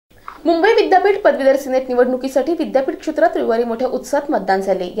मुंबई विद्यापीठ पदवीधर सिनेट निवडणुकीसाठी विद्यापीठ क्षेत्रात रविवारी मोठ्या उत्साहात मतदान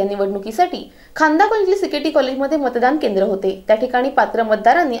झाले। या निवडणुकीसाठी खांदा कॉलेजला सीकेटी कॉलेजमध्ये मतदान केंद्र होते। त्या ठिकाणी पात्र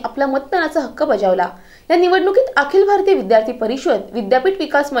मतदारांनी आपला मतदानाचा हक्क बजावला। या निवडणुकीत अखिल भारतीय विद्यार्थी परिषद विद्यापीठ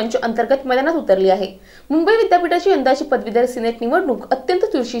विकास मंच अंतर्गत मैदानात उतरली आहे। मुंबई विद्यापीठाची यंदाची पदवीधर सिनेट निवडणूक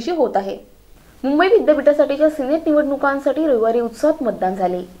अत्यंत चुरशीची होत आहे। मुंबई विद्यापीठासाठीच्या सिनेट निवडणुकांसाठी रविवारी उत्साहात मतदान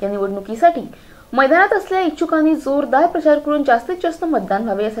झाले। या निवडणुकीसाठी मैदानात असलेल्या इच्छुकांनी जोरदार प्रचार करून जास्तीत जास्त मतदान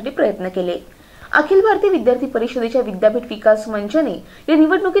व्हावे यासाठी प्रयत्न केले। अखिल भारतीय विद्यार्थी परिषदेच्या विद्यापीठ विकास मंचाने या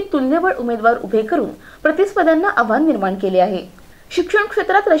निवडणुकीत तुल्यबळ उमेदवार उभे करून प्रतिस्पर्ध्यांना आव्हान निर्माण केले आहे। शिक्षण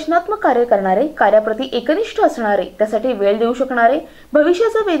क्षेत्रात रचनात्मक कार्य करणारे, कार्याप्रती एकनिष्ठ असणारे, त्यासाठी वेळ देऊ शकणारे,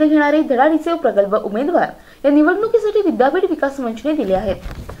 भविष्याचा वेध घेणारे धडाडीचे प्रगल्भ उमेदवार या निवडणुकीसाठी विद्यापीठ विकास मंचने दिले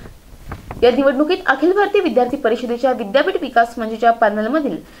आहेत। या निवडणुकीत अखिल भारतीय विद्यार्थी परिषदेच्या विद्यापीठ विकास मंचाच्या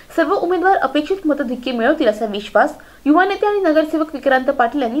पॅनलमधील सर्व उमेदवार अपेक्षित मतधिक्य मिळवतील असा विश्वास युवा नेते आणि नगरसेवक विक्रांत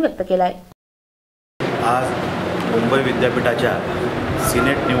पाटील यांनी व्यक्त केला आहे। आज मुंबई विद्यापीठाच्या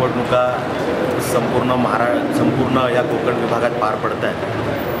सिनेट निवडणुका संपूर्ण या कोकण विभागात पार पडत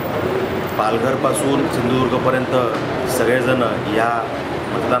आहेत। पालघरपासून सिंधुदुर्गपर्यंत सगळेजण या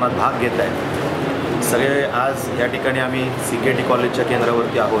मतदानात भाग घेत आहेत। सगळे आज या ठिकाणी आम्ही सीकेटी कॉलेजच्या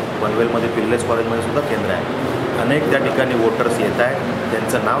केंद्रावरती आहोत। पनवेलमध्ये पिल्लेज कॉलेजमध्ये सुद्धा केंद्र आहे। अनेक त्या ठिकाणी वोटर्स येत आहेत,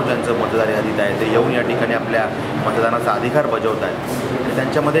 त्यांचं नाव ज्यांचं मतदार यादीत आहे ते येऊन या ठिकाणी आपल्या मतदानाचा अधिकार बजावत आहेत। आणि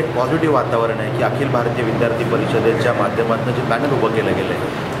त्यांच्यामध्ये एक पॉझिटिव्ह वातावरण आहे की अखिल भारतीय विद्यार्थी परिषदेच्या माध्यमातून जे पॅनल उभं केलं गेलं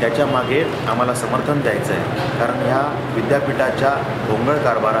आहे त्याच्या मागे आम्हाला समर्थन द्यायचं आहे। कारण ह्या विद्यापीठाच्या भोंगळ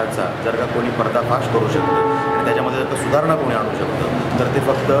कारभाराचा जर का कोणी पर्दाफाश करू शकतं आणि त्याच्यामध्ये जर का सुधारणा कोणी आणू शकतं तर ते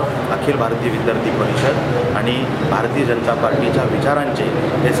फक्त अखिल भारतीय विद्यार्थी परिषद आणि भारतीय जनता पार्टीच्या विचारांचे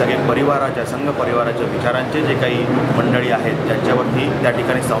हे सगळे परिवाराच्या संघ परिवाराच्या विचारांचे जे काही मंडळी आहेत ज्यांच्यावरती त्या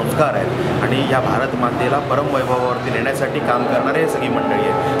ठिकाणी संस्कार आहेत आणि या भारत मातेला परमवैभवावरती नेण्यासाठी काम करणारे हे सगळी मंडळी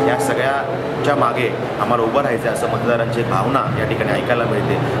आहेत। या सगळ्याच्या मागे आम्हाला उभं राहायचं असं मतदारांची भावना या ठिकाणी ऐकायला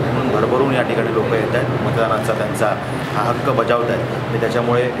मिळते। म्हणून भरभरून या ठिकाणी लोक येत आहेत, मतदानाचा त्यांचा हा हक्क बजावत आहेत आणि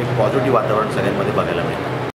त्याच्यामुळे एक पॉझिटिव्ह वातावरण सगळ्यांमध्ये बघायला मिळतं।